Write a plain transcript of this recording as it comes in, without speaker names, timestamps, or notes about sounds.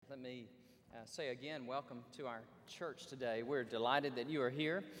me say again, welcome to our church today. We're delighted that you are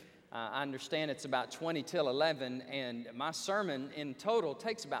here. I understand it's about 20 till 11, and my sermon in total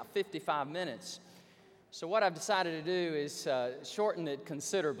takes about 55 minutes. So what I've decided to do is shorten it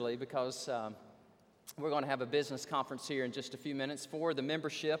considerably because we're going to have a business conference here in just a few minutes for the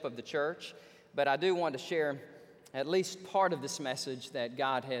membership of the church. But I do want to share at least part of this message that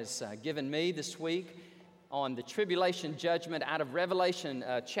God has given me this week on the tribulation judgment out of Revelation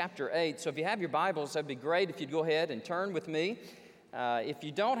chapter 8. So if you have your Bibles, that'd be great if you'd go ahead and turn with me. If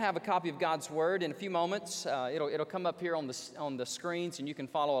you don't have a copy of God's Word, in a few moments, it'll come up here on the screens and you can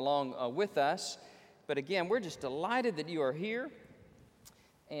follow along with us. But again, we're just delighted that you are here.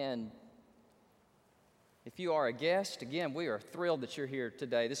 And if you are a guest, again, we are thrilled that you're here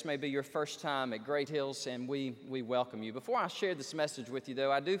today. This may be your first time at Great Hills, and we welcome you. Before I share this message with you,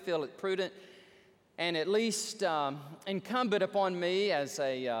 though, I do feel it prudent and at least incumbent upon me as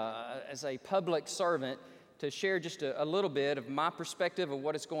a public servant to share just a little bit of my perspective of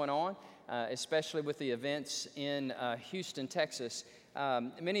what is going on, especially with the events in Houston, Texas.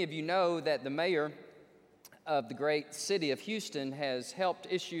 Many of you know that the mayor of the great city of Houston has helped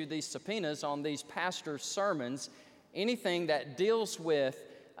issue these subpoenas on these pastors' sermons. Anything that deals with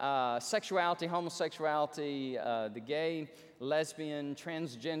sexuality, homosexuality, the gay, lesbian,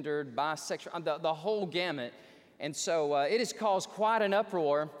 transgendered, bisexual, the whole gamut. And so it has caused quite an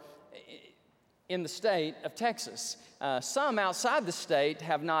uproar in the state of Texas. Some outside the state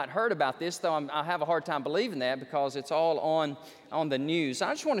have not heard about this, though I have a hard time believing that because it's all on the news.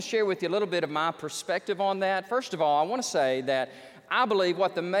 I just want to share with you a little bit of my perspective on that. First of all, I want to say that I believe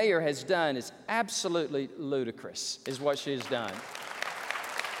what the mayor has done is absolutely ludicrous, is what she has done.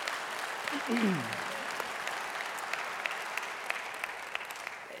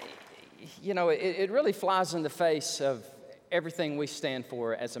 You know, it really flies in the face of everything we stand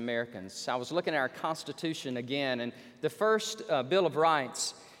for as Americans. I was looking at our Constitution again, and the first Bill of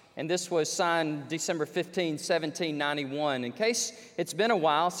Rights, and this was signed December 15, 1791. In case it's been a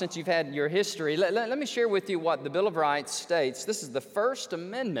while since you've had your history, let me share with you what the Bill of Rights states. This is the First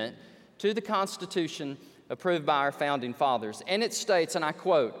Amendment to the Constitution approved by our Founding Fathers. And it states, and I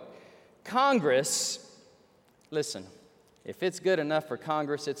quote, Congress, listen, if it's good enough for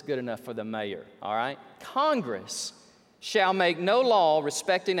Congress, it's good enough for the mayor, all right? Congress shall make no law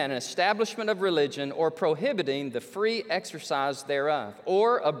respecting an establishment of religion or prohibiting the free exercise thereof,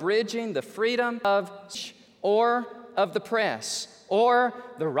 or abridging the freedom of or of the press, or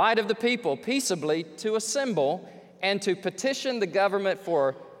the right of the people peaceably to assemble and to petition the government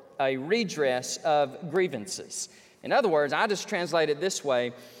for a redress of grievances. In other words, I just translate it this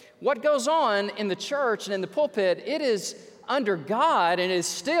way. What goes on in the church and in the pulpit, it is under God and is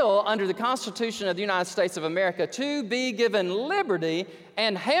still under the Constitution of the United States of America to be given liberty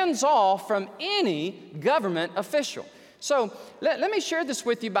and hands off from any government official. So let me share this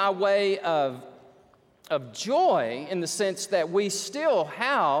with you by way of joy in the sense that we still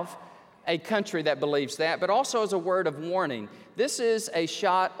have a country that believes that, but also as a word of warning. This is a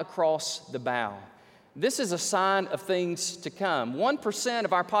shot across the bow. This is a sign of things to come. 1%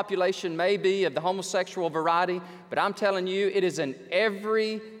 of our population may be of the homosexual variety, but I'm telling you, it is in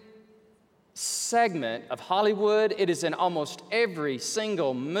every segment of Hollywood. It is in almost every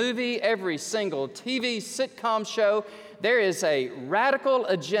single movie, every single TV sitcom show. There is a radical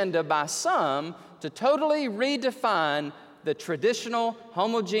agenda by some to totally redefine the traditional,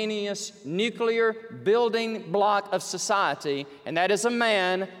 homogeneous, nuclear building block of society, and that is a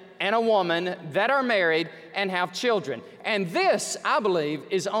man and a woman that are married and have children. And this, I believe,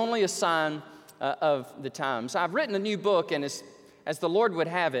 is only a sign of the times. I've written a new book, and as the Lord would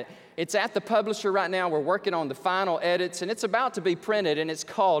have it, it's at the publisher right now. We're working on the final edits, and it's about to be printed, and it's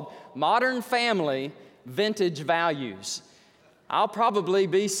called Modern Family Vintage Values. I'll probably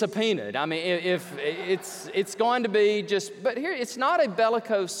be subpoenaed. I mean, if it's going to be just, but here, it's not a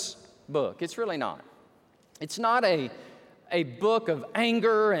bellicose book. It's really not. It's not a book of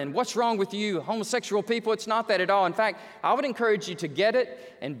anger and what's wrong with you, homosexual people. It's not that at all. In fact, I would encourage you to get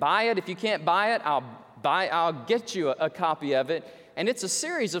it and buy it. If you can't buy it, I'll get you a copy of it. And it's a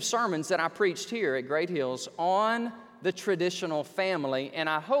series of sermons that I preached here at Great Hills on the traditional family. And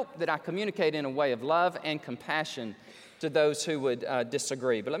I hope that I communicate in a way of love and compassion to those who would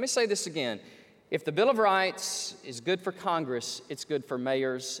disagree. But let me say this again. If the Bill of Rights is good for Congress, it's good for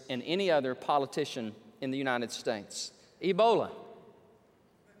mayors and any other politician in the United States. Ebola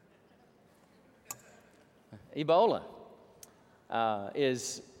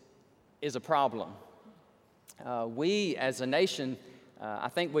is a problem. We as a nation, I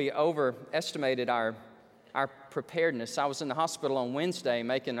think we overestimated our preparedness. I was in the hospital on Wednesday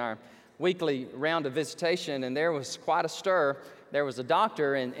making our weekly round of visitation, and there was quite a stir. There was a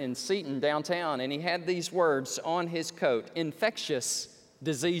doctor in Seaton downtown, and he had these words on his coat: infectious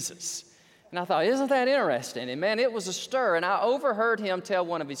diseases. And I thought, isn't that interesting? And man, it was a stir. And I overheard him tell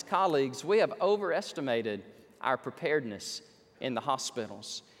one of his colleagues, we have overestimated our preparedness in the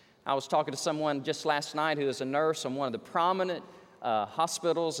hospitals. I was talking to someone just last night who is a nurse on one of the prominent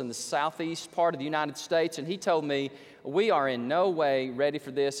hospitals in the southeast part of the United States, and he told me, we are in no way ready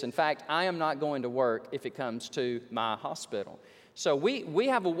for this. In fact, I am not going to work if it comes to my hospital. So we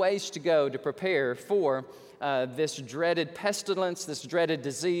have a ways to go to prepare for this dreaded pestilence, this dreaded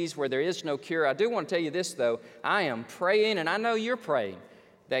disease where there is no cure. I do want to tell you this, though. I am praying, and I know you're praying,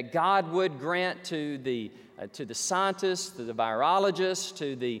 that God would grant to the scientists, to the virologists,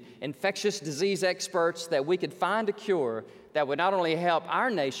 to the infectious disease experts, that we could find a cure that would not only help our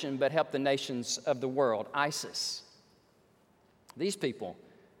nation, but help the nations of the world. ISIS. These people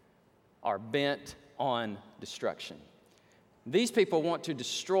are bent on destruction. These people want to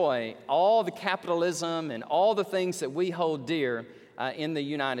destroy all the capitalism and all the things that we hold dear in the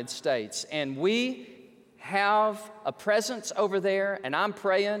United States. And we have a presence over there, and I'm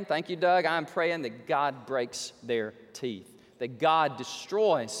praying, thank you, Doug, I'm praying that God breaks their teeth, that God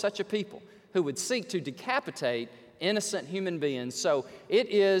destroys such a people who would seek to decapitate innocent human beings. So it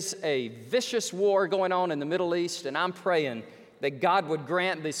is a vicious war going on in the Middle East, and I'm praying that God would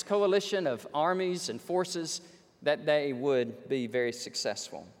grant this coalition of armies and forces that they would be very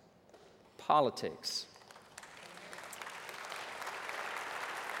successful. Politics.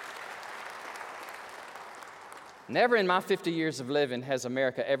 Never in my 50 years of living has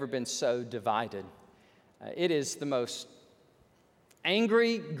America ever been so divided. It is the most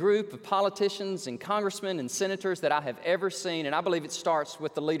angry group of politicians and congressmen and senators that I have ever seen, and I believe it starts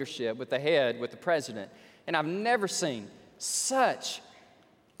with the leadership, with the head, with the president. And I've never seen such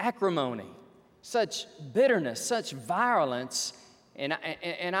acrimony, such bitterness, such violence, and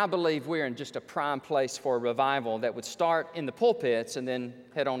I believe we're in just a prime place for a revival that would start in the pulpits and then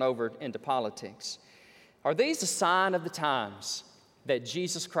head on over into politics. Are these a sign of the times that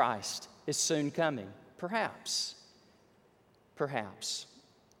Jesus Christ is soon coming? Perhaps. Perhaps.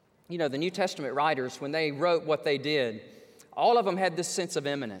 You know, the New Testament writers, when they wrote what they did, all of them had this sense of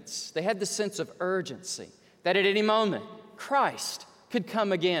imminence. They had this sense of urgency, that at any moment, Christ could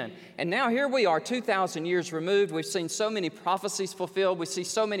come again. And now here we are, 2,000 years removed. We've seen so many prophecies fulfilled. We see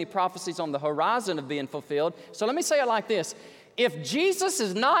so many prophecies on the horizon of being fulfilled. So let me say it like this. If Jesus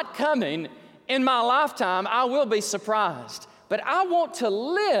is not coming in my lifetime, I will be surprised. But I want to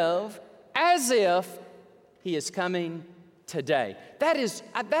live as if He is coming today. That is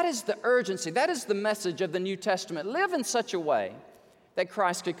the urgency. That is the message of the New Testament. Live in such a way that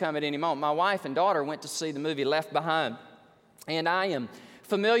Christ could come at any moment. My wife and daughter went to see the movie Left Behind. And I am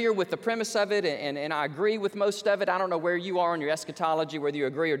familiar with the premise of it, and I agree with most of it. I don't know where you are in your eschatology, whether you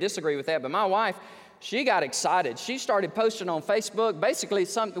agree or disagree with that, but my wife, she got excited. She started posting on Facebook, basically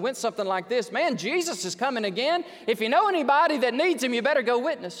went something like this: man, Jesus is coming again. If you know anybody that needs Him, you better go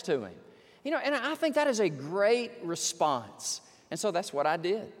witness to Him. You know, and I think that is a great response. And so that's what I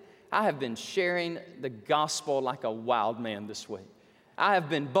did. I have been sharing the gospel like a wild man this week. I have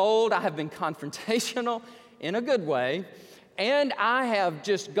been bold. I have been confrontational in a good way. And I have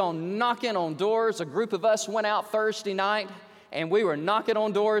just gone knocking on doors. A group of us went out Thursday night, and we were knocking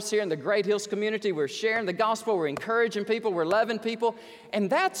on doors here in the Great Hills community. We're sharing the gospel. We're encouraging people. We're loving people. And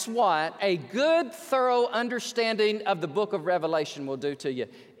that's what a good, thorough understanding of the book of Revelation will do to you.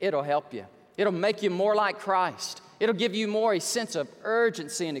 It'll help you. It'll make you more like Christ. It'll give you more a sense of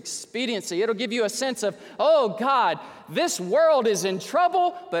urgency and expediency. It'll give you a sense of, oh, God, this world is in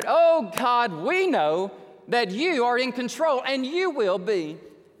trouble, but oh, God, we know that you are in control and you will be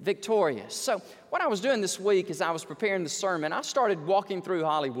victorious. So what I was doing this week as I was preparing the sermon, I started walking through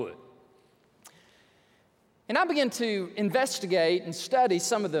Hollywood. And I began to investigate and study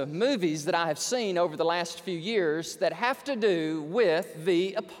some of the movies that I have seen over the last few years that have to do with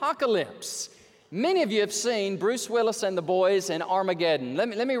the apocalypse. Many of you have seen Bruce Willis and the boys in Armageddon.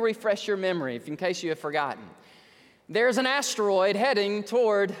 Let me refresh your memory in case you have forgotten. There's an asteroid heading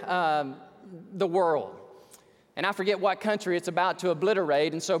toward the world. And I forget what country it's about to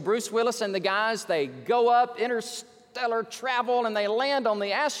obliterate. And so Bruce Willis and the guys, they go up interstellar travel and they land on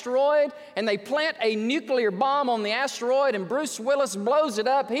the asteroid and they plant a nuclear bomb on the asteroid, and Bruce Willis blows it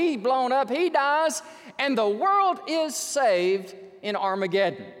up. He's blown up. He dies. And the world is saved in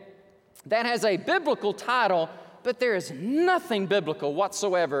Armageddon. That has a biblical title, but there is nothing biblical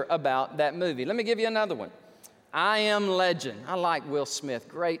whatsoever about that movie. Let me give you another one. I Am Legend. I like Will Smith,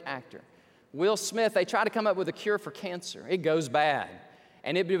 great actor. Will Smith, they try to come up with a cure for cancer. It goes bad,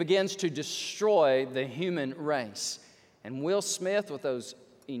 and it begins to destroy the human race. And Will Smith, with those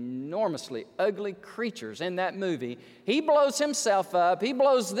enormously ugly creatures in that movie, he blows himself up, he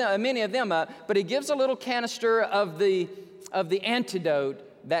blows many of them up, but he gives a little canister of the antidote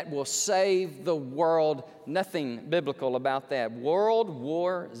that will save the world. Nothing biblical about that. World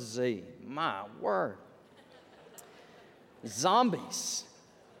War Z. My word. Zombies.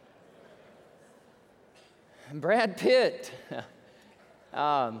 Brad Pitt.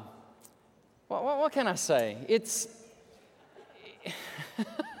 What can I say?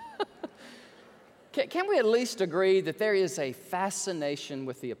 Can we at least agree that there is a fascination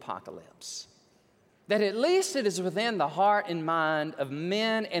with the apocalypse? That at least it is within the heart and mind of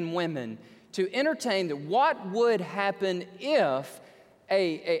men and women to entertain that what would happen if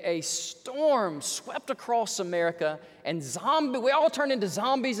a storm swept across America and we all turned into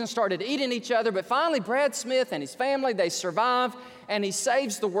zombies and started eating each other, but finally Brad Smith and his family, they survive and he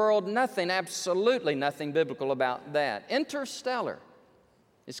saves the world. Nothing, absolutely nothing biblical about that. Interstellar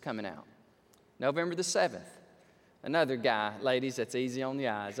is coming out November the 7th. Another guy, ladies, that's easy on the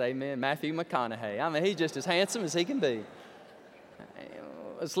eyes, amen, Matthew McConaughey. I mean, he's just as handsome as he can be.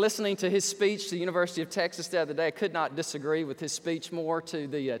 I was listening to his speech to the University of Texas the other day. I could not disagree with his speech more to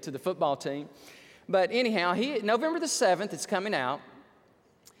the football team. But anyhow, November the 7th, it's coming out.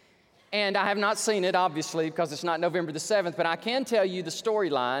 And I have not seen it, obviously, because it's not November the 7th, but I can tell you the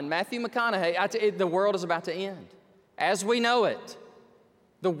storyline. Matthew McConaughey, the world is about to end, as we know it.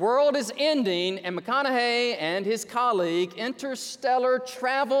 The world is ending, and McConaughey and his colleague interstellar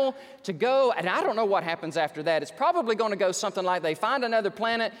travel to go, and I don't know what happens after that. It's probably going to go something like they find another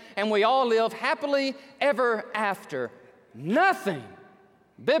planet, and we all live happily ever after. Nothing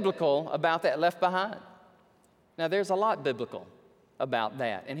biblical about that. Left Behind. Now, there's a lot biblical about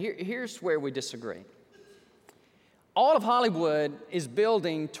that, and here's where we disagree. All of Hollywood is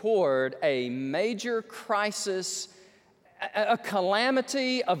building toward a major crisis, a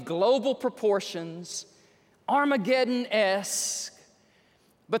calamity of global proportions, Armageddon-esque.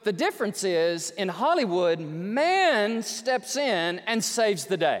 But the difference is, in Hollywood, man steps in and saves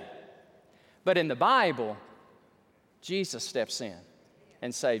the day. But in the Bible, Jesus steps in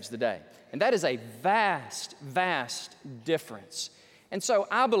and saves the day. And that is a vast, vast difference. And so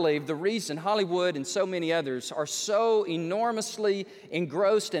I believe the reason Hollywood and so many others are so enormously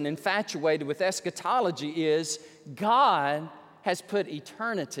engrossed and infatuated with eschatology is God has put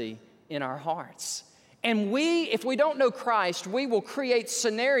eternity in our hearts. And if we don't know Christ, we will create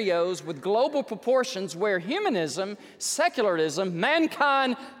scenarios with global proportions where humanism, secularism,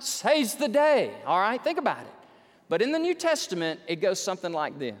 mankind saves the day. All right, think about it. But in the New Testament, it goes something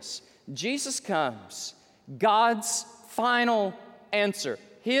like this. Jesus comes, God's final answer,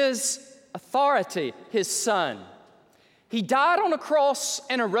 His authority, His Son. He died on a cross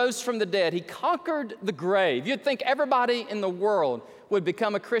and arose from the dead. He conquered the grave. You'd think everybody in the world would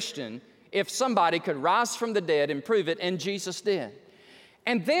become a Christian if somebody could rise from the dead and prove it, and Jesus did.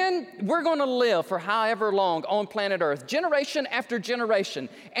 And then we're going to live for however long on planet Earth, generation after generation,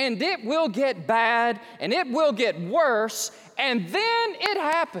 and it will get bad, and it will get worse, and then it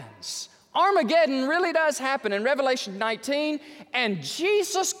happens. Armageddon really does happen in Revelation 19, and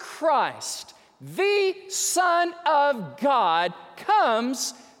Jesus Christ, the Son of God,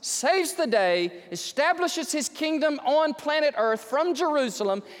 comes, saves the day, establishes His kingdom on planet Earth from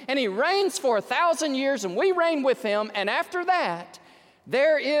Jerusalem, and He reigns for 1,000 years, and we reign with Him, and after that,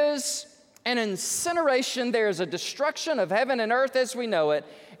 there is an incineration, there is a destruction of heaven and earth as we know it,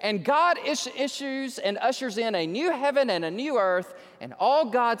 and God issues and ushers in a new heaven and a new earth, and all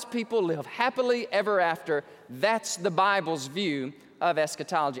God's people live happily ever after. That's the Bible's view of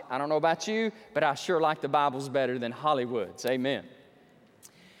eschatology. I don't know about you, but I sure like the Bible's better than Hollywood's. Amen.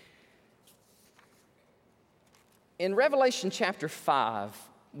 In Revelation chapter 5,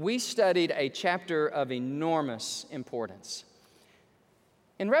 we studied a chapter of enormous importance.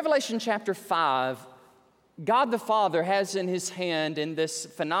 In Revelation chapter 5, God the Father has in His hand, in this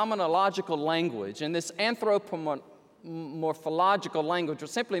phenomenological language, in this anthropomorphological language,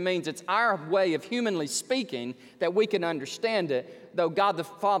 which simply means it's our way of humanly speaking that we can understand it, though God the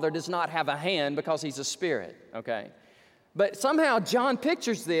Father does not have a hand because He's a spirit, okay? But somehow John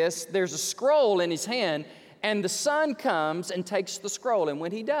pictures this. There's a scroll in his hand, and the Son comes and takes the scroll, and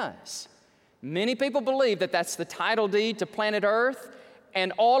when He does, many people believe that that's the title deed to planet Earth,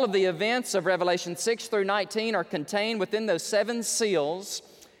 and all of the events of Revelation 6 through 19 are contained within those 7 seals.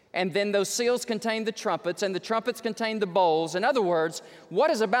 And then those seals contain the trumpets, and the trumpets contain the bowls. In other words, what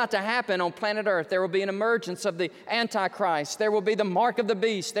is about to happen on planet Earth? There will be an emergence of the Antichrist. There will be the mark of the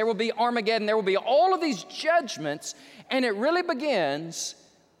beast. There will be Armageddon. There will be all of these judgments. And it really begins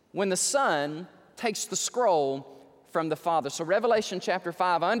when the Son takes the scroll from the Father. So Revelation chapter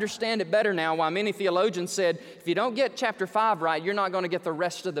 5, I understand it better now why many theologians said, if you don't get chapter 5 right, you're not going to get the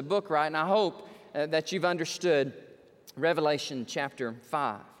rest of the book right. And I hope that you've understood Revelation chapter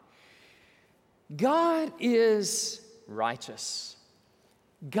 5. God is righteous.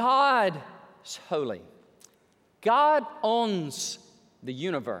 God is holy. God owns the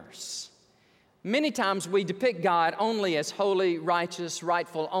universe. Many times we depict God only as holy, righteous,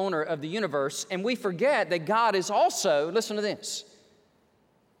 rightful owner of the universe, and we forget that God is also, listen to this,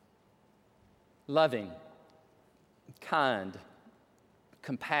 loving, kind,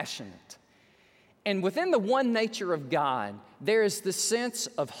 compassionate. And within the one nature of God, there is the sense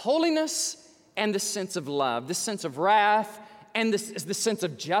of holiness and the sense of love, this sense of wrath, and this sense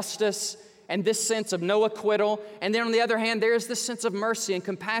of justice, and this sense of no acquittal. And then on the other hand, there is this sense of mercy and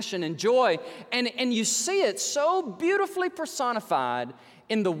compassion and joy. And you see it so beautifully personified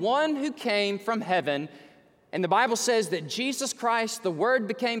in the one who came from heaven. And the Bible says that Jesus Christ, the Word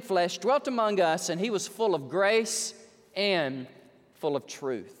became flesh, dwelt among us, and He was full of grace and full of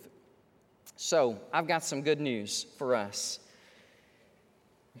truth. So I've got some good news for us.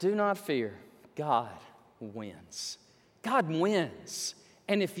 Do not fear. God wins. God wins.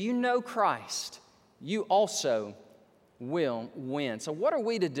 And if you know Christ, you also will win. So what are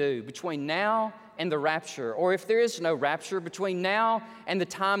we to do between now and the rapture? Or if there is no rapture, between now and the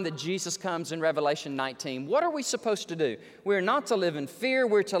time that Jesus comes in Revelation 19, what are we supposed to do? We're not to live in fear.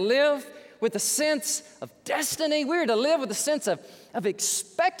 We're to live with a sense of destiny. We're to live with a sense of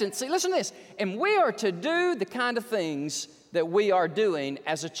expectancy. Listen to this. And we are to do the kind of things that we are doing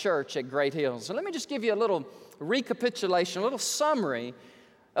as a church at Great Hills. So let me just give you a little recapitulation, a little summary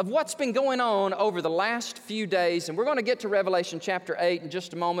of what's been going on over the last few days. And we're going to get to Revelation chapter 8 in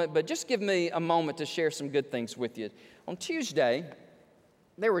just a moment, but just give me a moment to share some good things with you. On Tuesday,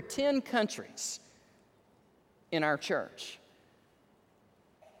 there were 10 countries in our church.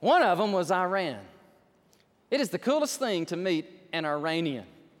 One of them was Iran. It is the coolest thing to meet an Iranian,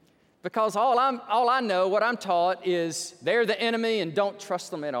 because all I know, what I'm taught is they're the enemy and don't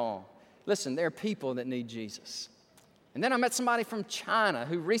trust them at all. Listen, there are people that need Jesus. And then I met somebody from China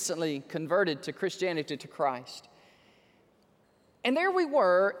who recently converted to Christianity, to Christ. And there we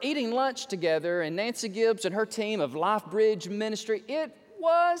were eating lunch together, and Nancy Gibbs and her team of Life Bridge Ministry. It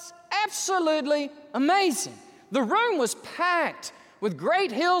was absolutely amazing. The room was packed with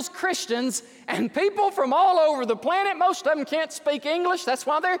Great Hills Christians and people from all over the planet. Most of them can't speak English. That's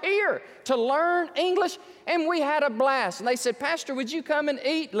why they're here, to learn English. And we had a blast. And they said, Pastor, would you come and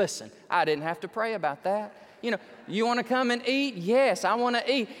eat? Listen, I didn't have to pray about that. You want to come and eat? Yes, I want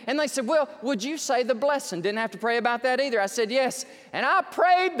to eat. And they said, well, would you say the blessing? Didn't have to pray about that either. I said, yes. And I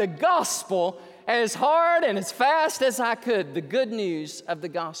prayed the gospel as hard and as fast as I could, the good news of the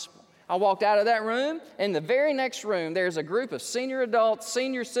gospel. I walked out of that room. In the very next room, there's a group of senior adults,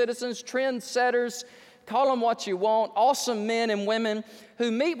 senior citizens, trendsetters, call them what you want, awesome men and women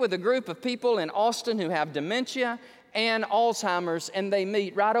who meet with a group of people in Austin who have dementia and Alzheimer's, and they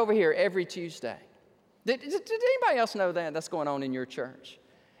meet right over here every Tuesday. Did anybody else know that? That's going on in your church?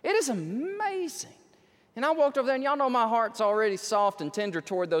 It is amazing. And I walked over there, and y'all know my heart's already soft and tender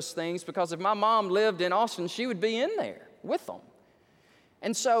toward those things, because if my mom lived in Austin, she would be in there with them.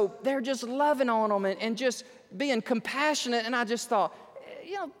 And so they're just loving on them and just being compassionate. And I just thought,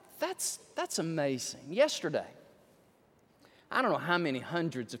 that's amazing. Yesterday, I don't know how many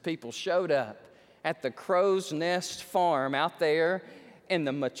hundreds of people showed up at the Crow's Nest Farm out there in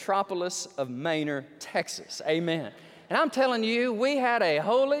the metropolis of Manor, Texas. Amen. And I'm telling you, we had a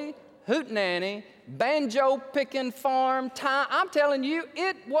holy, hootenanny, banjo-picking farm time. I'm telling you,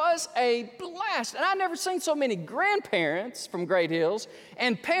 it was a blast. And I've never seen so many grandparents from Great Hills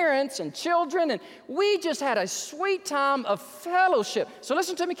and parents and children. And we just had a sweet time of fellowship. So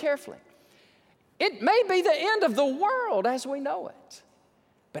listen to me carefully. It may be the end of the world as we know it.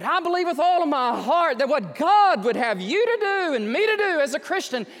 But I believe with all of my heart that what God would have you to do and me to do as a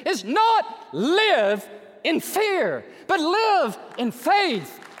Christian is not live in fear, but live in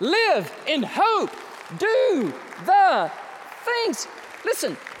faith, live in hope. Do the things,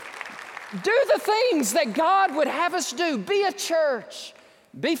 listen, do the things that God would have us do. Be a church.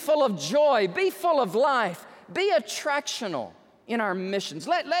 Be full of joy. Be full of life. Be attractional in our missions.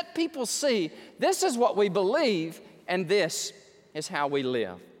 Let people see this is what we believe and this is how we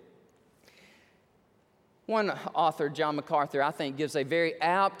live. One author, John MacArthur, I think gives a very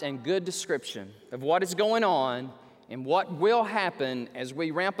apt and good description of what is going on and what will happen as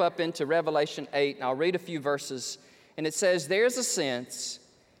we ramp up into Revelation 8. And I'll read a few verses. And it says, "There's a sense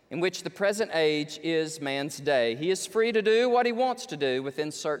in which the present age is man's day. He is free to do what he wants to do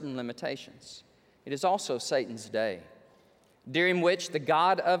within certain limitations. It is also Satan's day, during which the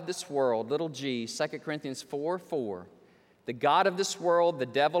God of this world," little g, 2 Corinthians 4:4, "the God of this world, the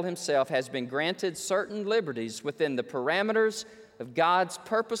devil himself, has been granted certain liberties within the parameters of God's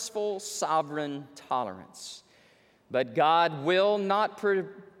purposeful, sovereign tolerance. But God will not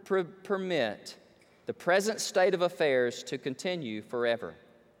permit the present state of affairs to continue forever.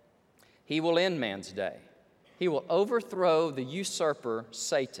 He will end man's day. He will overthrow the usurper,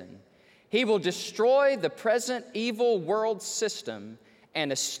 Satan. He will destroy the present evil world system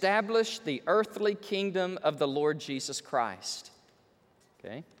and establish the earthly kingdom of the Lord Jesus Christ."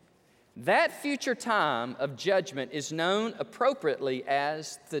 Okay? That future time of judgment is known appropriately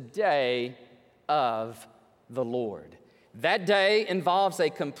as the day of the Lord. That day involves a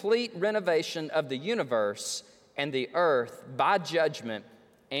complete renovation of the universe and the earth by judgment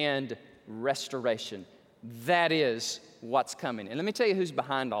and restoration. That is what's coming. And let me tell you who's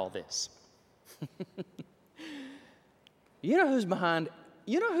behind all this. You know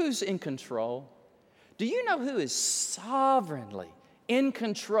who's in control? Do you know who is sovereignly in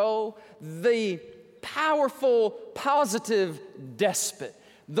control? The powerful, positive despot,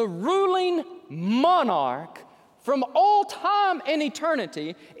 the ruling monarch from all time and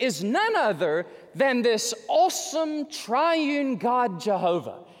eternity is none other than this awesome triune God,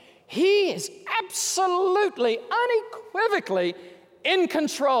 Jehovah. He is absolutely, unequivocally in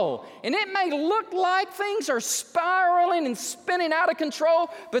control. And it may look like things are spiraling and spinning out of control,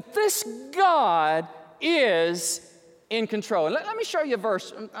 but this God is in control. And let me show you a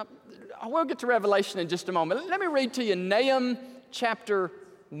verse. We'll get to Revelation in just a moment. Let me read to you Nahum chapter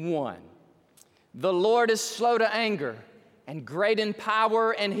 1. "The Lord is slow to anger and great in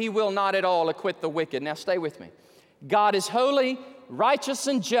power, and he will not at all acquit the wicked." Now stay with me. "God is holy, righteous,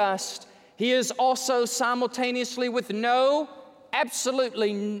 and just. He is also simultaneously with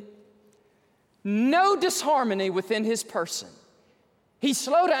absolutely no disharmony within his person. He's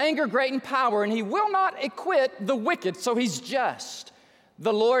slow to anger, great in power, and he will not acquit the wicked, so he's just.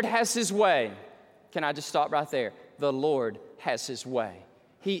 The Lord has his way." Can I just stop right there? The Lord has his way.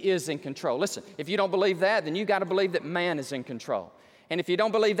 He is in control. Listen, if you don't believe that, then you got to believe that man is in control. And if you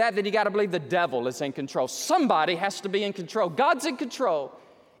don't believe that, then you got to believe the devil is in control. Somebody has to be in control. God's in control.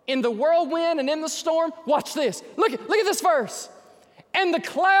 In the whirlwind and in the storm, watch this. Look at this verse. "And the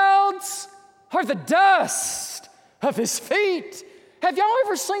clouds are the dust of his feet." Have y'all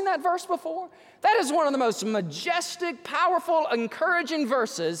ever seen that verse before? That is one of the most majestic, powerful, encouraging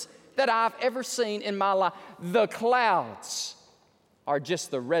verses that I've ever seen in my life. The clouds are just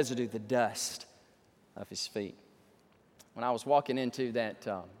the residue, the dust of his feet. When I was walking into that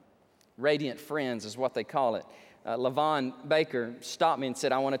Radiant Friends is what they call it, LaVon Baker stopped me and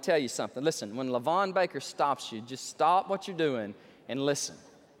said, "I want to tell you something." Listen, when LaVon Baker stops you, just stop what you're doing and listen.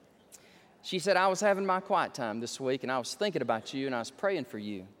 She said, "I was having my quiet time this week, and I was thinking about you, and I was praying for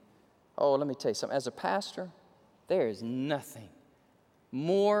you." Oh, let me tell you something. As a pastor, there is nothing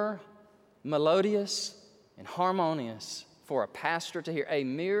more melodious and harmonious for a pastor to hear a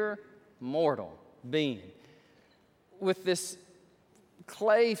mere mortal being with this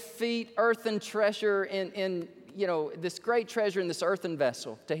clay feet, earthen treasure in this great treasure in this earthen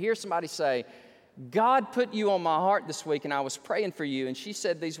vessel, to hear somebody say, "God put you on my heart this week, and I was praying for you." And she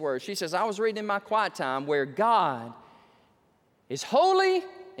said these words. She says, "I was reading in my quiet time where God is holy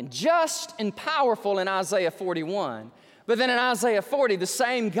and just and powerful in Isaiah 41. But then in Isaiah 40, the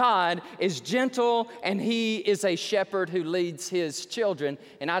same God is gentle, and he is a shepherd who leads his children."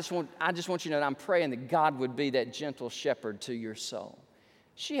 And I just want you to know that I'm praying that God would be that gentle shepherd to your soul.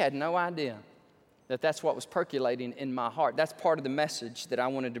 She had no idea that that's what was percolating in my heart. That's part of the message that I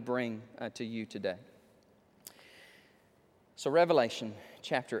wanted to bring to you today. So Revelation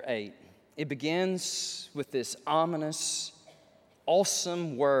chapter 8, it begins with this ominous,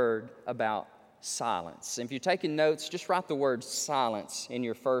 awesome word about silence. And if you're taking notes, just write the word silence in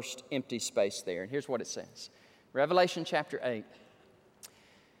your first empty space there. And here's what it says. Revelation chapter 8.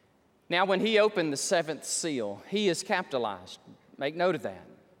 "Now when he opened the seventh seal, he is capitalized." Make note of that.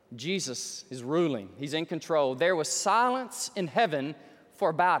 Jesus is ruling. He's in control. "There was silence in heaven for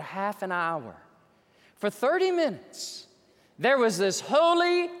about half an hour. For 30 minutes, there was this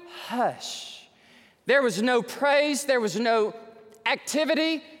holy hush. There was no praise. There was no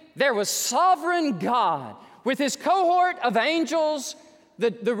activity. There was sovereign God with his cohort of angels,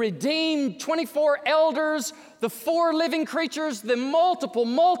 the redeemed 24 elders, the 4 living creatures, the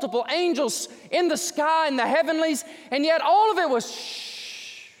multiple angels in the sky and the heavenlies, and yet all of it was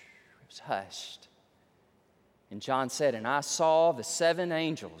shh, it was hushed. And John said, and I saw the 7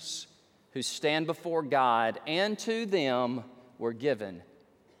 angels who stand before God, and to them were given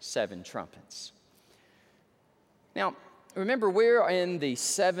 7 trumpets. Now, remember, we're in the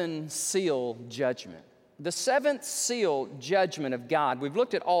 7-seal judgment. The 7th seal judgment of God, we've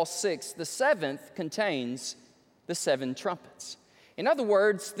looked at all 6. The 7th contains the 7 trumpets. In other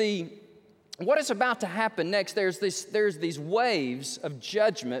words, what is about to happen next, there's these waves of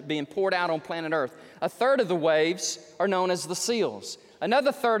judgment being poured out on planet Earth. A third of the waves are known as the seals.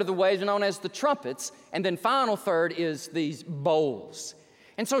 Another third of the waves are known as the trumpets. And then final third is these bowls.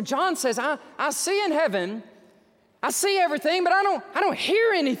 And so John says, I see in heaven, I see everything, but I don't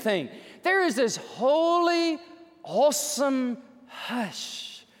hear anything. There is this holy, awesome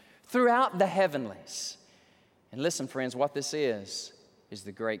hush throughout the heavenlies. And listen, friends, what this is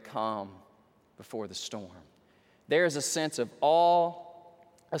the great calm before the storm. There is a sense of awe,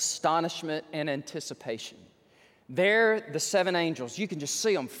 astonishment, and anticipation. There, the 7 angels, you can just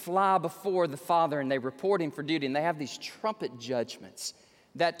see them fly before the Father, and they report Him for duty, and they have these trumpet judgments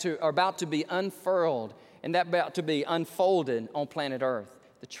that are about to be unfurled and that about to be unfolded on planet Earth.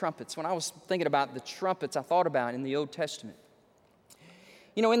 The trumpets. When I was thinking about the trumpets, I thought about in the Old Testament.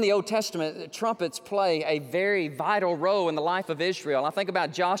 You know, in the Old Testament, the trumpets play a very vital role in the life of Israel. I think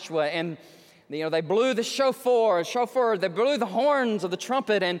about Joshua, and they blew the shofar, they blew the horns of the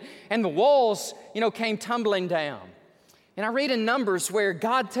trumpet, and the walls, came tumbling down. And I read in Numbers where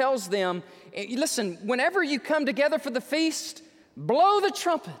God tells them, listen, whenever you come together for the feast, blow the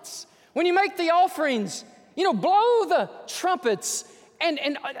trumpets. When you make the offerings, blow the trumpets.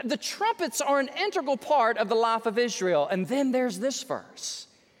 And the trumpets are an integral part of the life of Israel. And then there's this verse.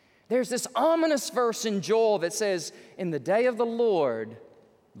 There's this ominous verse in Joel that says, in the day of the Lord,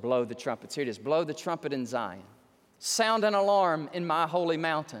 blow the trumpets. Here it is, blow the trumpet in Zion. Sound an alarm in my holy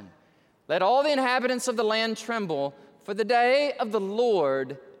mountain. Let all the inhabitants of the land tremble, for the day of the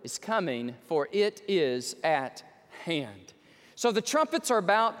Lord is coming, for it is at hand. So the trumpets are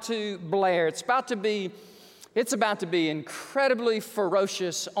about to blare. It's about to be incredibly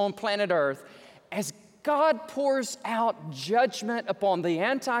ferocious on planet Earth as God pours out judgment upon the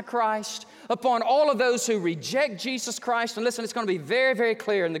Antichrist, upon all of those who reject Jesus Christ. And listen, it's going to be very, very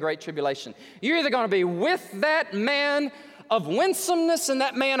clear in the Great Tribulation. You're either going to be with that man of winsomeness and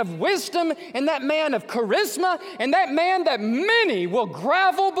that man of wisdom and that man of charisma and that man that many will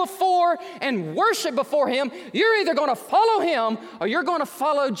grovel before and worship before him. You're either going to follow him or you're going to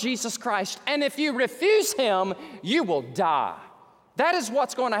follow Jesus Christ. And if you refuse him, you will die. That is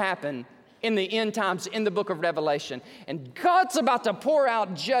what's going to happen in the end times in the book of Revelation. And God's about to pour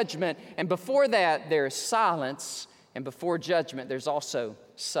out judgment. And before that, there's silence. And before judgment, there's also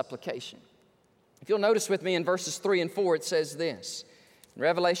supplication. If you'll notice with me in verses 3 and 4, it says this. In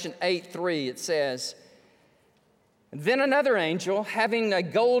Revelation 8:3, it says, then another angel, having a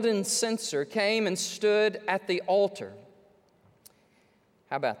golden censer, came and stood at the altar.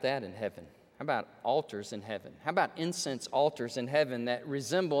 How about that in heaven? How about altars in heaven? How about incense altars in heaven that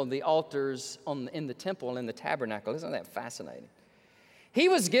resemble the altars in the temple and the tabernacle? Isn't that fascinating? He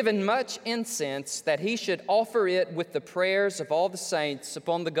was given much incense that he should offer it with the prayers of all the saints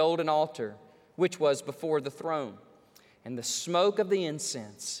upon the golden altar, which was before the throne. And the smoke of the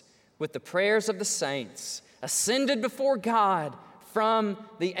incense with the prayers of the saints ascended before God from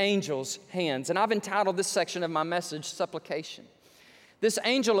the angel's hands. And I've entitled this section of my message, Supplication. This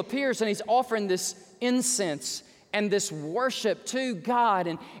angel appears and he's offering this incense and this worship to God.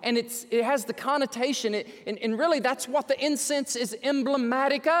 And it has the connotation, and really that's what the incense is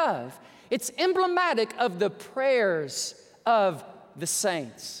emblematic of. It's emblematic of the prayers of the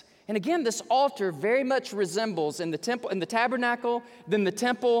saints. And again, this altar very much resembles in the temple, in the tabernacle, then the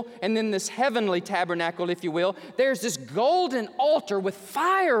temple, and then this heavenly tabernacle, if you will. There's this golden altar with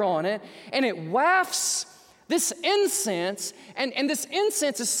fire on it, and it wafts this incense, and this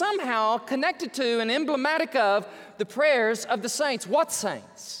incense is somehow connected to and emblematic of the prayers of the saints. What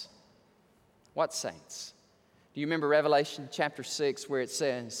saints? What saints? Do you remember Revelation chapter 6 where it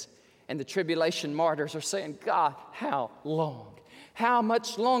says, and the tribulation martyrs are saying, God, how long? How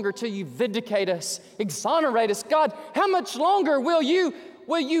much longer till you vindicate us, exonerate us? God, how much longer will you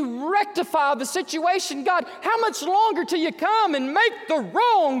rectify the situation? God, how much longer till you come and make the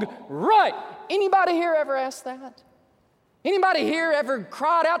wrong right? Anybody here ever asked that? Anybody here ever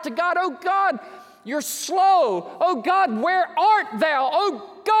cried out to God, oh God, you're slow. Oh God, where art thou?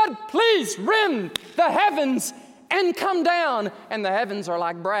 Oh God, please rend the heavens and come down, and the heavens are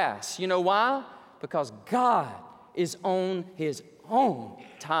like brass. You know why? Because God is on His own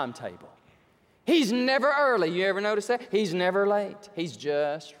timetable. He's never early. You ever notice that? He's never late. He's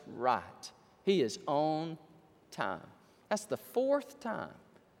just right. He is on time. That's the fourth time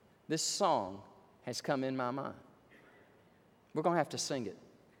this song has come in my mind. We're going to have to sing it.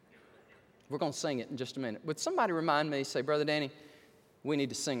 We're going to sing it in just a minute. Would somebody remind me, say, Brother Danny, we need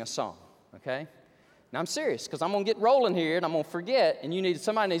to sing a song, okay? Now, I'm serious, because I'm going to get rolling here, and I'm going to forget, and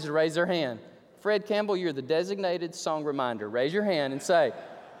somebody needs to raise their hand. Fred Campbell, you're the designated song reminder. Raise your hand and say,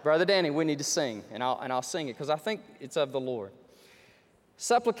 Brother Danny, we need to sing, and I'll sing it, because I think it's of the Lord.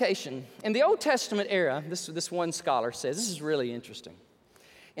 Supplication. In the Old Testament era, this one scholar says, this is really interesting.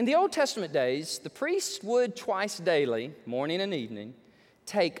 In the Old Testament days, the priest would twice daily, morning and evening,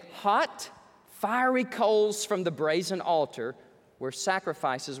 take hot, fiery coals from the brazen altar where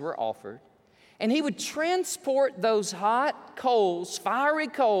sacrifices were offered, and he would transport those hot coals, fiery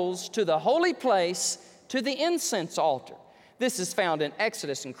coals, to the holy place, to the incense altar. This is found in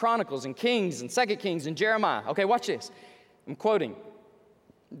Exodus and Chronicles and Kings and 2 Kings and Jeremiah. Okay, watch this. I'm quoting.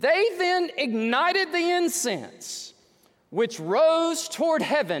 They then ignited the incense, which rose toward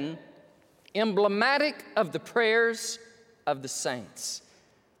heaven, emblematic of the prayers of the saints.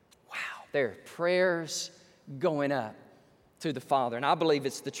 Wow, there are prayers going up to the Father. And I believe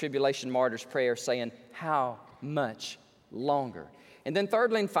it's the tribulation martyr's prayer saying, how much longer? And then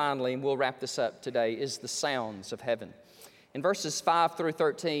thirdly and finally, and we'll wrap this up today, is the sounds of heaven. In verses 5 through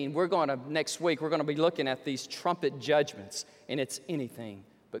 13, next week, we're going to be looking at these trumpet judgments, and it's anything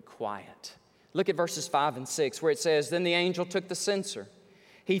but quiet. Look at verses 5 and 6, where it says, Then the angel took the censer.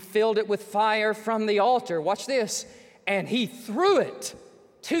 He filled it with fire from the altar. Watch this. And he threw it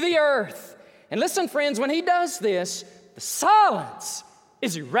to the earth. And listen, friends, when he does this, the silence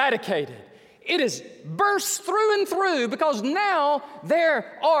is eradicated. It is burst through and through, because now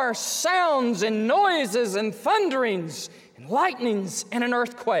there are sounds and noises and thunderings and lightnings and an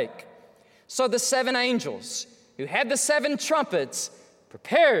earthquake. So the 7 angels who had the 7 trumpets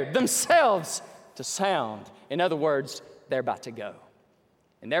prepared themselves to sound. In other words, they're about to go.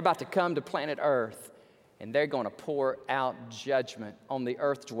 And they're about to come to planet Earth, and they're going to pour out judgment on the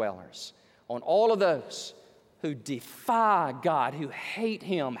earth dwellers, on all of those who defy God, who hate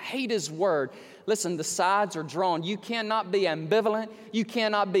Him, hate His Word. Listen, the sides are drawn. You cannot be ambivalent. You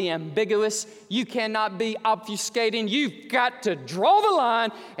cannot be ambiguous. You cannot be obfuscating. You've got to draw the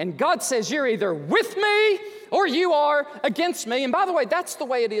line, and God says you're either with me or you are against me. And by the way, that's the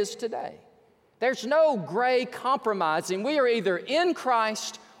way it is today. There's no gray compromising. We are either in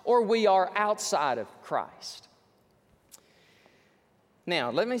Christ or we are outside of Christ. Now,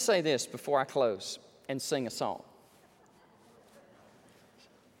 let me say this before I close and sing a song.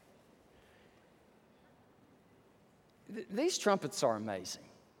 These trumpets are amazing.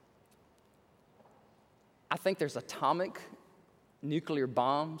 I think there's atomic nuclear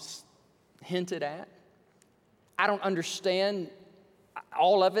bombs hinted at. I don't understand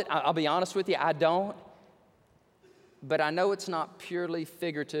all of it. I'll be honest with you, I don't. But I know it's not purely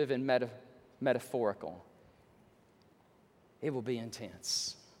figurative and metaphorical. It will be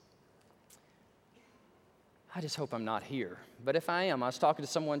intense. I just hope I'm not here. But if I am, I was talking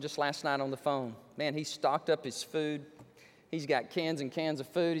to someone just last night on the phone. Man, he stocked up his food. He's got cans and cans of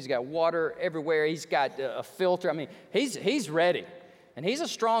food. He's got water everywhere. He's got a filter. I mean, he's ready. And he's a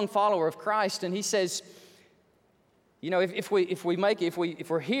strong follower of Christ. And he says, you know, if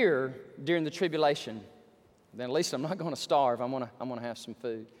we're here during the tribulation, then at least I'm not going to starve. I'm going to have some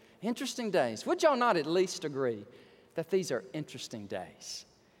food. Interesting days. Would y'all not at least agree that these are interesting days?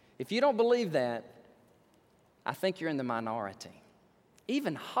 If you don't believe that, I think you're in the minority.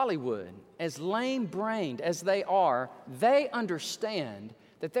 Even Hollywood, as lame-brained as they are, they understand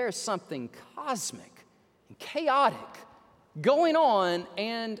that there is something cosmic and chaotic going on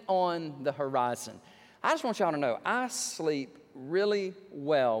and on the horizon. I just want y'all to know, I sleep really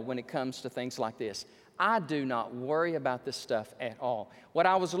well when it comes to things like this. I do not worry about this stuff at all. What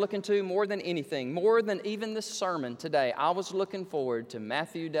I was looking to more than anything, more than even this sermon today, I was looking forward to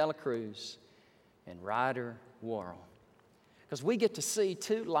Matthew Dela Cruz and Ryder Worrell. Because we get to see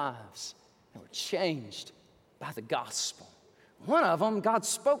 2 lives that were changed by the gospel. One of them, God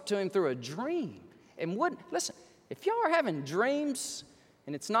spoke to him through a dream. And listen, if y'all are having dreams,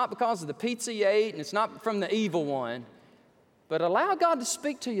 and it's not because of the pizza you ate, and it's not from the evil one, but allow God to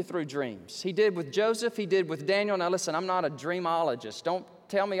speak to you through dreams. He did with Joseph. He did with Daniel. Now listen, I'm not a dreamologist. Don't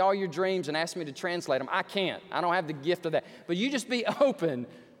tell me all your dreams and ask me to translate them. I can't. I don't have the gift of that. But you just be open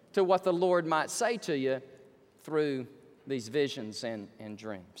to what the Lord might say to you through these visions and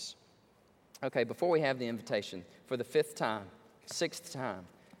dreams. Okay, before we have the invitation, for the 5th time, 6th time,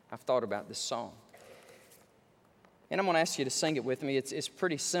 I've thought about this song. And I'm going to ask you to sing it with me. It's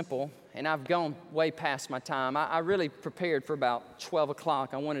pretty simple, and I've gone way past my time. I really prepared for about 12 o'clock.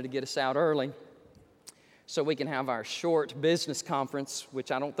 I wanted to get us out early so we can have our short business conference,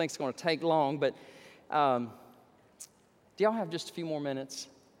 which I don't think is going to take long. But do y'all have just a few more minutes?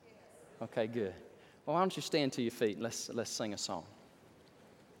 Okay, good. Well, why don't you stand to your feet and let's sing a song.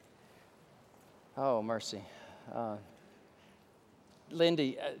 Oh, mercy.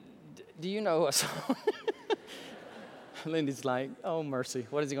 Lindy, do you know a song? Lindy's like, oh, mercy.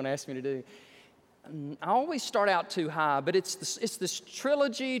 What is he going to ask me to do? I always start out too high, but it's this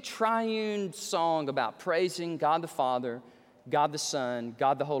trilogy, triune song about praising God the Father, God the Son,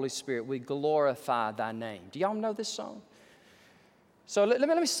 God the Holy Spirit. We glorify thy name. Do y'all know this song? So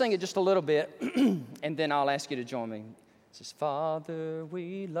let me sing it just a little bit, and then I'll ask you to join me. It says, Father,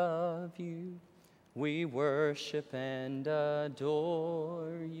 we love you. We worship and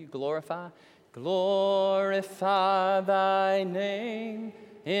adore you. Glorify thy name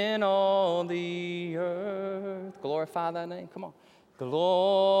in all the earth. Glorify thy name. Come on.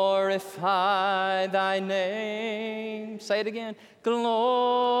 Glorify thy name. Say it again.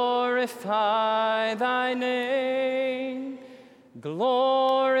 Glorify thy name.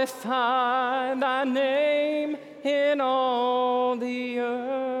 Glorify thy name in all the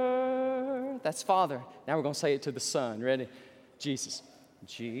earth. That's Father. Now we're going to say it to the Son. Ready? Jesus.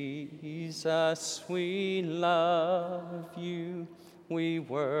 Jesus, we love you. We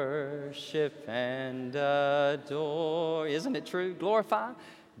worship and adore. Isn't it true? Glorify.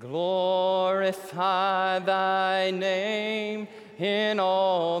 Glorify thy name in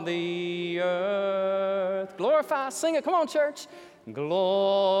all the earth. Glorify. Sing it. Come on, church.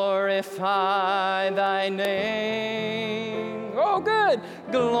 Glorify thy name. Oh, good.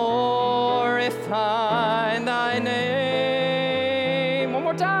 Glorify thy name. One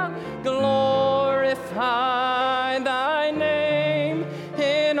more time. Glorify thy name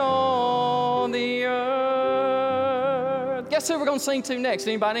in all the earth. Guess who we're going to sing to next?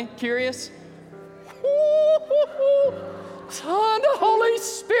 Anybody curious? Son, the Holy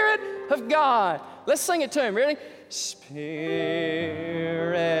Spirit of God. Let's sing it to him. Ready? Spirit,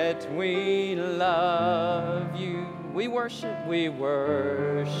 we love you. We worship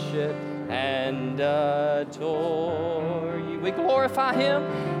and adore you. We glorify him.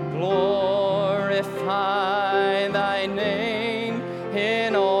 Glorify thy name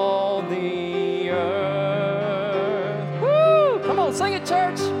in all the earth. Woo! Come on, sing it,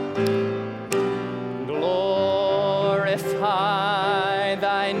 church. Glorify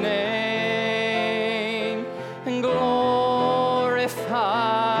thy name. Glorify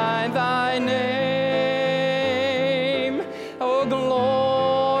thy name. Oh,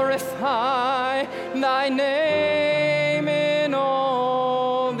 glorify thy name in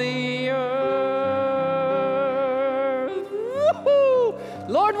all the earth. Woo-hoo!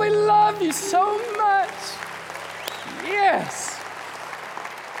 Lord, we love you so much. Yes.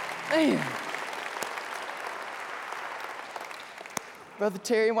 Man. Brother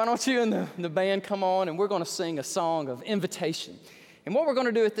Terry, why don't you and the band come on, and we're going to sing a song of invitation. And what we're going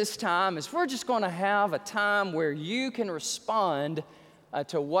to do at this time is we're just going to have a time where you can respond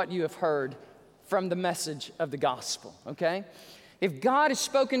to what you have heard from the message of the gospel, okay? If God has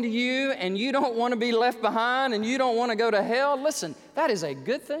spoken to you and you don't want to be left behind and you don't want to go to hell, listen, that is a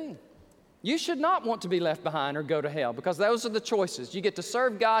good thing. You should not want to be left behind or go to hell, because those are the choices. You get to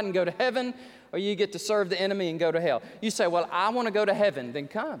serve God and go to heaven, or you get to serve the enemy and go to hell. You say, well, I want to go to heaven. Then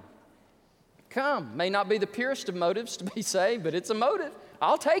come. Come. May not be the purest of motives to be saved, but it's a motive.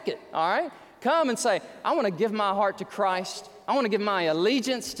 I'll take it, all right? Come and say, I want to give my heart to Christ. I want to give my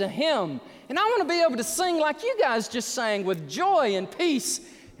allegiance to him. And I want to be able to sing like you guys just sang, with joy and peace.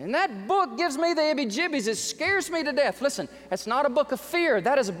 And that book gives me the ibby-jibbies. It scares me to death. Listen, it's not a book of fear.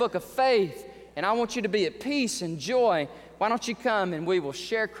 That is a book of faith. And I want you to be at peace and joy. Why don't you come and we will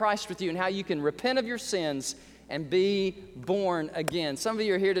share Christ with you and how you can repent of your sins and be born again. Some of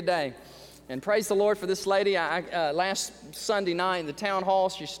you are here today. And praise the Lord for this lady. Last Sunday night in the town hall,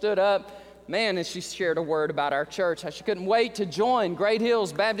 she stood up, man, and she shared a word about our church, how she couldn't wait to join Great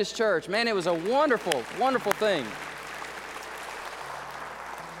Hills Baptist Church. Man, it was a wonderful, wonderful thing.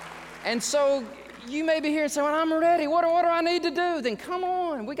 And so you may be here and say, well, I'm ready. What do I need to do? Then come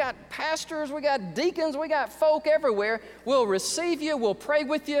on. We got pastors, we got deacons, we got folk everywhere. We'll receive you, we'll pray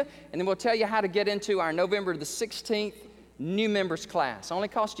with you, and then we'll tell you how to get into our November the 16th new members class. Only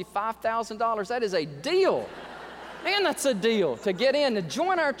cost you $5,000. That is a deal. Man, that's a deal. To get in, to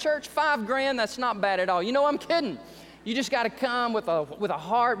join our church, $5,000, that's not bad at all. You know, I'm kidding. You just got to come with a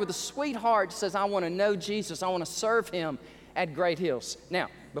heart, with a sweet heart that says, I want to know Jesus. I want to serve him at Great Hills. Now,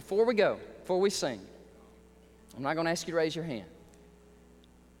 before we sing, I'm not going to ask you to raise your hand.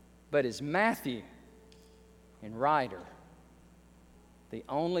 But is Matthew and Ryder the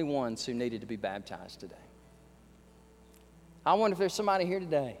only ones who needed to be baptized today? I wonder if there's somebody here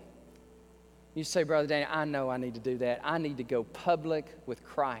today. You say, Brother Danny, I know I need to do that. I need to go public with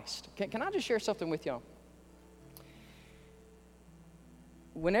Christ. Can I just share something with y'all?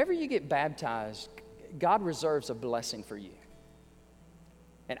 Whenever you get baptized, God reserves a blessing for you.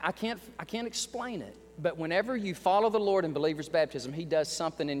 And I can't explain it, but whenever you follow the Lord in believer's baptism, he does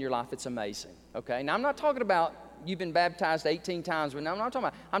something in your life that's amazing, okay? Now, I'm not talking about you've been baptized 18 times, but no, I'm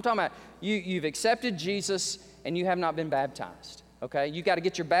talking about you've accepted Jesus and you have not been baptized, okay? You got to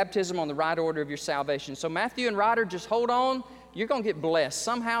get your baptism on the right order of your salvation. So Matthew and Ryder, just hold on. You're going to get blessed.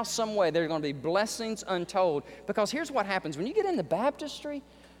 Somehow, some way, there are going to be blessings untold. Because here's what happens. When you get into baptistry,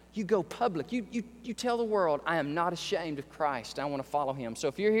 you go public. You tell the world, I am not ashamed of Christ. I want to follow him. So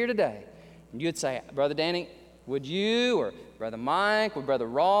if you're here today, and you'd say, Brother Danny, would you, or Brother Mike, or Brother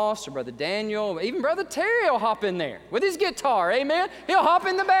Ross, or Brother Daniel, or even Brother Terry will hop in there with his guitar, amen? He'll hop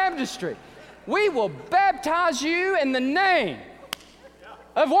in the baptistry. We will baptize you in the name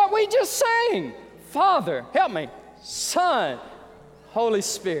of what we just sang. Father, help me. Son, Holy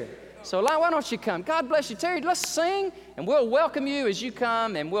Spirit. So why don't you come? God bless you. Terry, let's sing, and we'll welcome you as you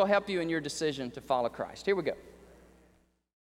come, and we'll help you in your decision to follow Christ. Here we go.